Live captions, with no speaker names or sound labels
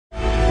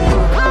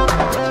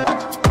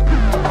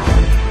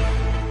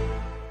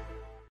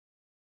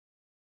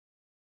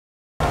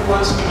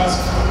once we ask,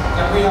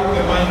 can we have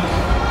the mic?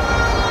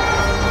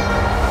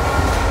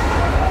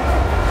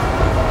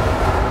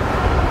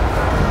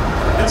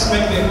 Let's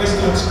make the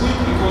questions quick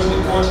because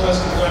the coach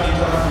has to go and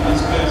interact with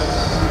his players.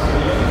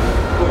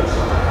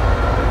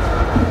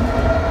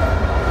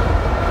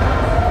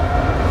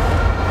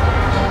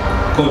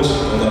 Coach,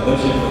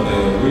 congratulations for the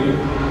win.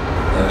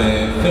 The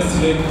first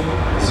leg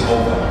is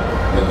over.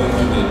 We're going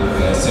to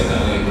the second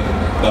leg.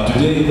 But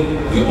today,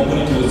 the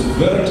opponent was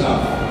very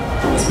tough,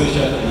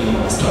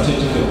 especially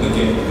strategic of the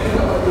game.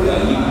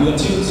 Your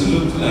teams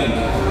look like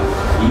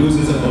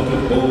loses a lot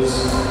of balls.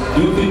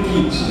 Do you think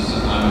it is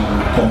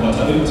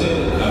comfortability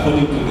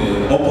according to the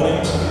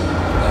opponent?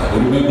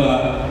 Remember,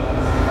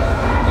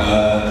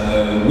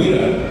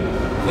 winner,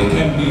 they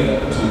came here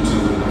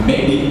to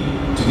maybe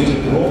to get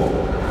a draw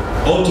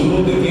or to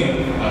lose the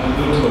game and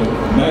go to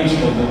match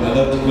of the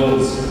other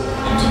goals.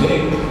 And today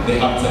they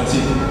have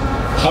succeeded.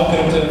 How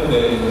can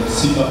the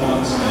Simba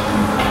fans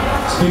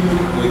speak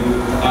with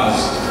us?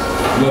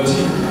 Your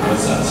team was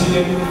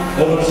succeeded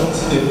or not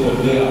succeeded for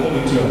today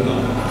according to your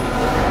plan?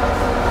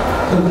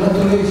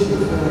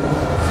 Congratulations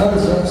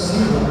fans of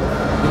Simba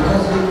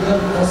because they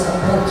come to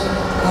support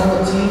our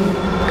team,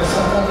 to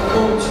support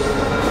coach,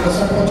 to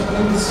support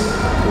clubs.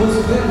 It was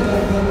very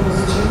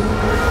positive.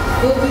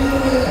 But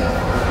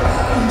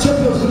in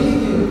Champions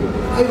League,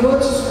 I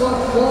want to score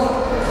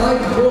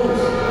 4-5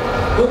 goals,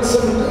 but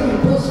sometimes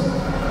impossible.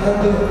 And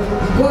the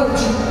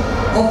quality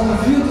of the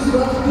field is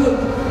not good.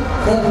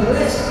 For the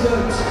last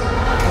match,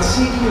 I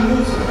think we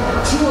lose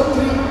 2 or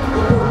 3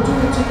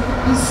 opportunities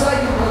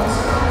inside the box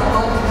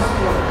about this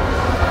game.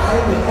 I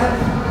am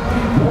happy,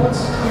 3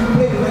 points, we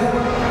play well.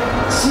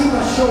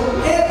 Simba show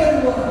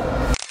everyone,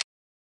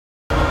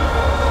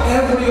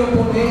 every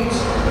opponent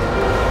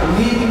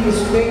leading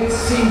respect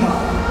Simba.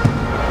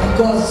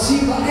 Because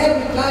Simba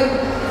every time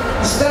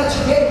starts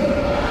game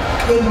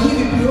and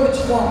give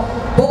priority for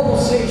ball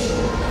possession,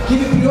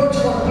 give priority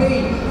for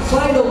playing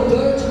final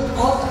third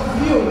of the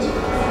field,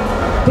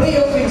 play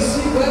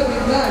offensive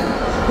every time.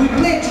 We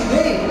play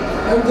today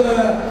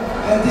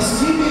and this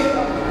team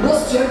was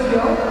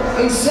champion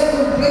in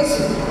 2nd place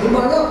in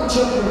Morocco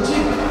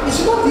championship.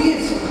 It's not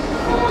easy.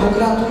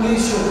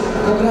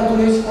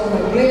 Congratulations for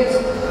my players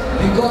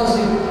because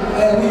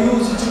we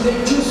use today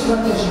 2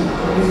 strategies.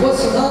 The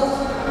first half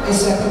and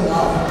second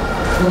half.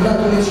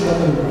 Congratulations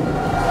everyone.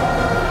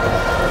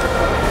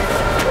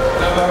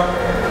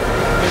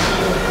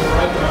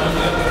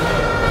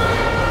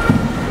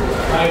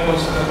 Hi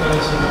coach,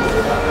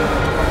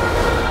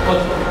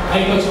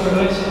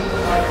 congratulations.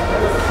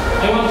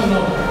 I want to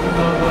know,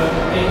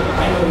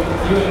 I know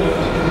you and your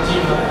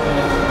team have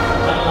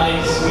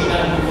analyzed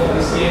Sweden before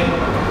this game,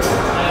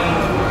 and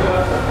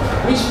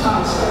which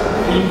parts,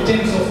 in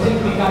terms of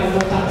technical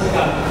or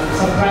tactical,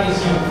 surprise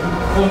you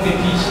on the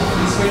pitch,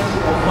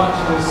 irrespective of what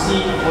you will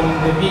see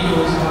on the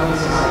videos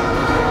analysis?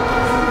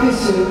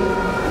 Listen,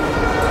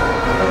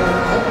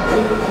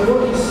 I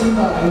want to see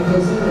my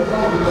represent the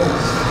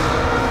because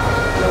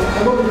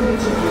I want to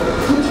mention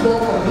football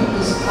for me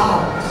is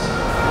art,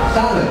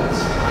 talent.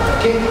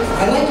 Okay,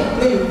 I like to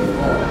play with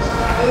football.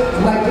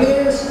 My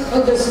players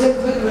understand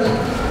very well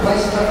my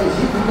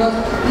strategy because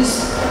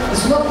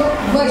it's not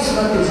my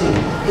strategy.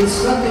 It's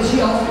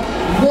strategy of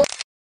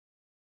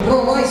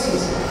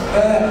promises.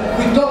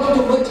 We talk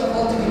too much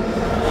about the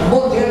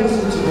modern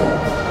football.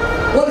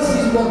 What is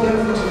this modern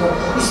football?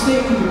 It's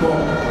taking the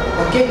ball.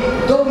 Okay,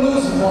 don't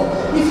lose the ball.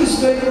 If you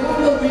stay the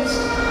ball,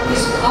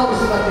 it's our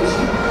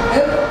strategy.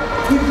 And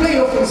we play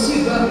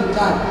offensive every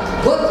time,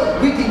 but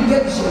with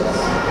intelligence.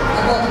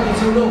 About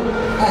it, you know,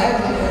 I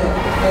have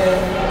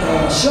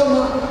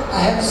Shama, I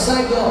have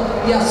Saido,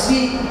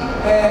 Yassi,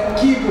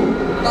 Kibo,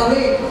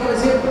 Balei, for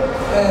example,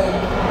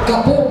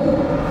 Kapombo,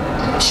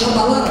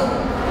 Shambalala.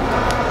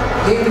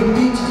 They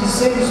repeat the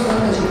same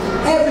strategy.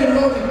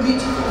 Everyone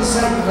repeat the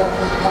same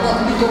about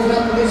the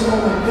congratulations on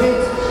my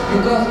players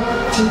because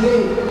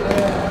today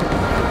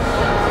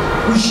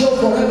we show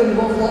for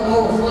everyone, for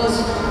our fans,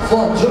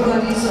 for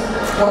journalists,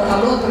 for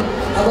another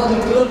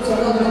clubs,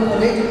 another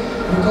opponent,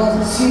 because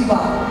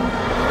Simba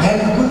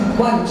has good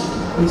quality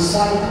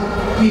inside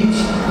pitch.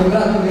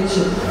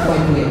 Congratulations, my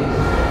player.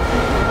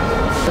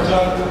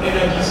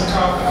 Energies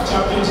Cup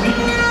Champions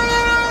League.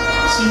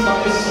 Simba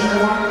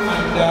SC1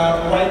 and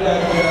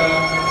Wydad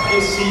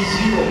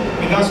SC0.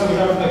 With us we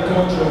have the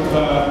coach of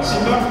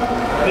Simba,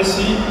 SC,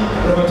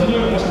 Robertinho,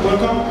 most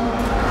welcome.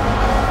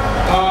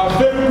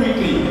 Very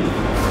quickly,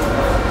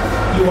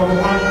 you have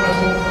won at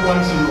home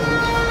 1-0.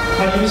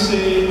 Can you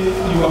say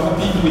you are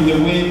happy with the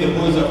way the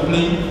boys are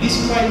playing?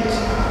 Despite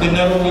the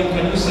narrow way,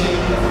 can you say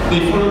they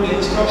followed the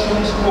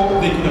instructions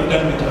or they could have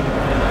done better?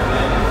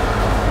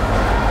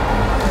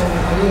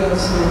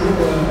 Yes,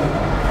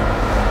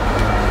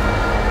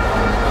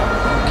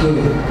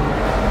 okay.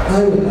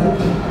 I will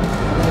happy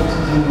about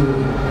the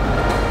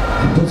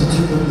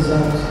positive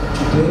result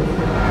today.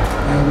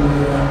 And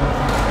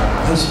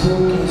I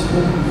spoke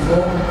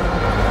before.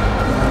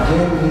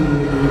 Again,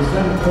 it's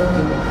very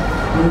important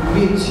to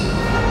repeat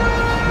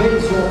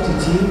base of the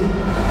team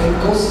and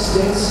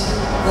consistency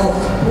of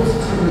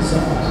positive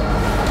results.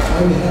 I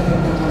very happy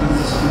about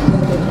this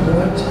important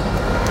point.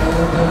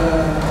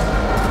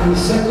 And in the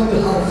second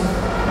half,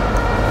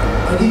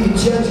 I didn't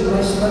change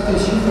my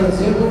strategy. For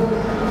example,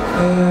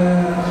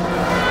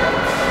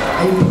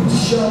 I put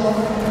shot,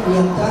 we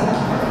attack,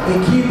 and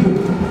keep in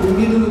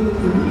middle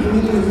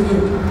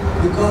field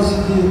because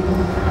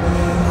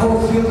our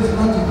field is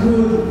not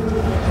good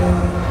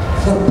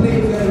for play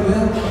very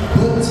well,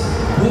 but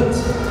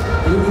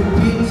we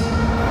repeat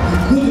a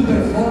good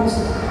performance,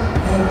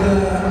 and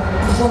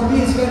for me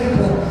it's very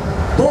important.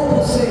 Ball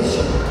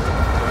possession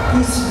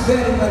is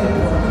very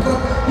important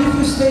because if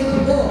you stay the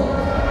ball,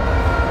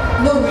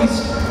 no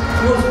risk,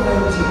 was my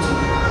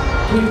objective.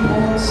 3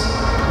 points,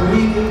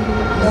 winning,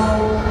 now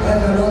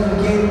have another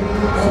game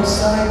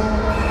outside.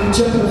 In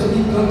Champions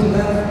League don't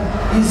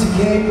have easy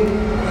game,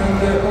 and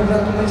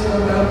congratulations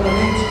on the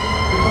opponent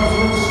because it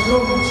was a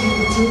strong team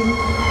too.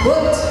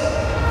 But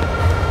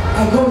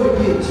I go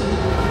repeat,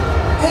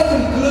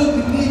 every club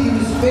needs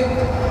respect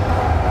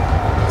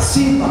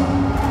Simba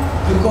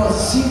because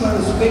Simba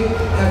respect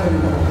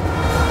everyone.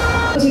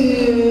 But,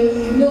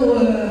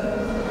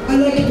 I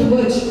like too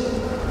much.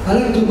 I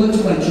like too much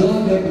my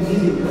job. I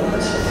believe in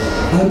God.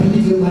 I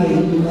believe in my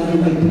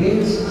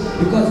players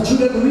because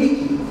Julian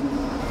Ricky,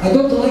 I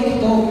don't like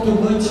talk too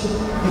much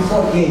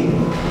before game.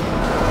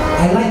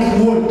 I like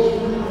work.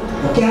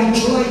 Okay, I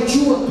try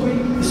 2 or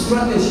 3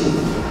 strategies.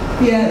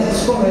 Yes,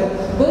 it's correct.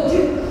 But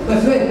my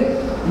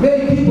friend,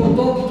 many people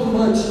talk too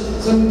much.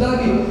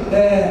 Sometimes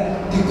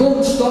the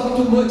coach talk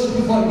too much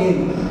before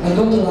game. I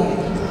don't like.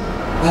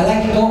 I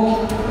like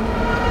talk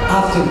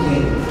after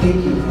game.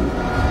 Thank you.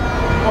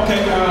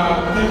 Okay,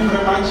 thank you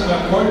very much,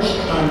 coach,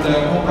 and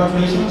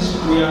congratulations.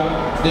 We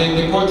are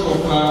the coach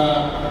of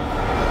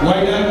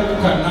Wider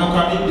can now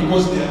come in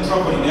because they are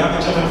traveling. They have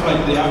a charter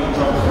flight. They have to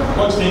travel.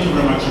 Coach, thank you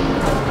very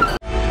much.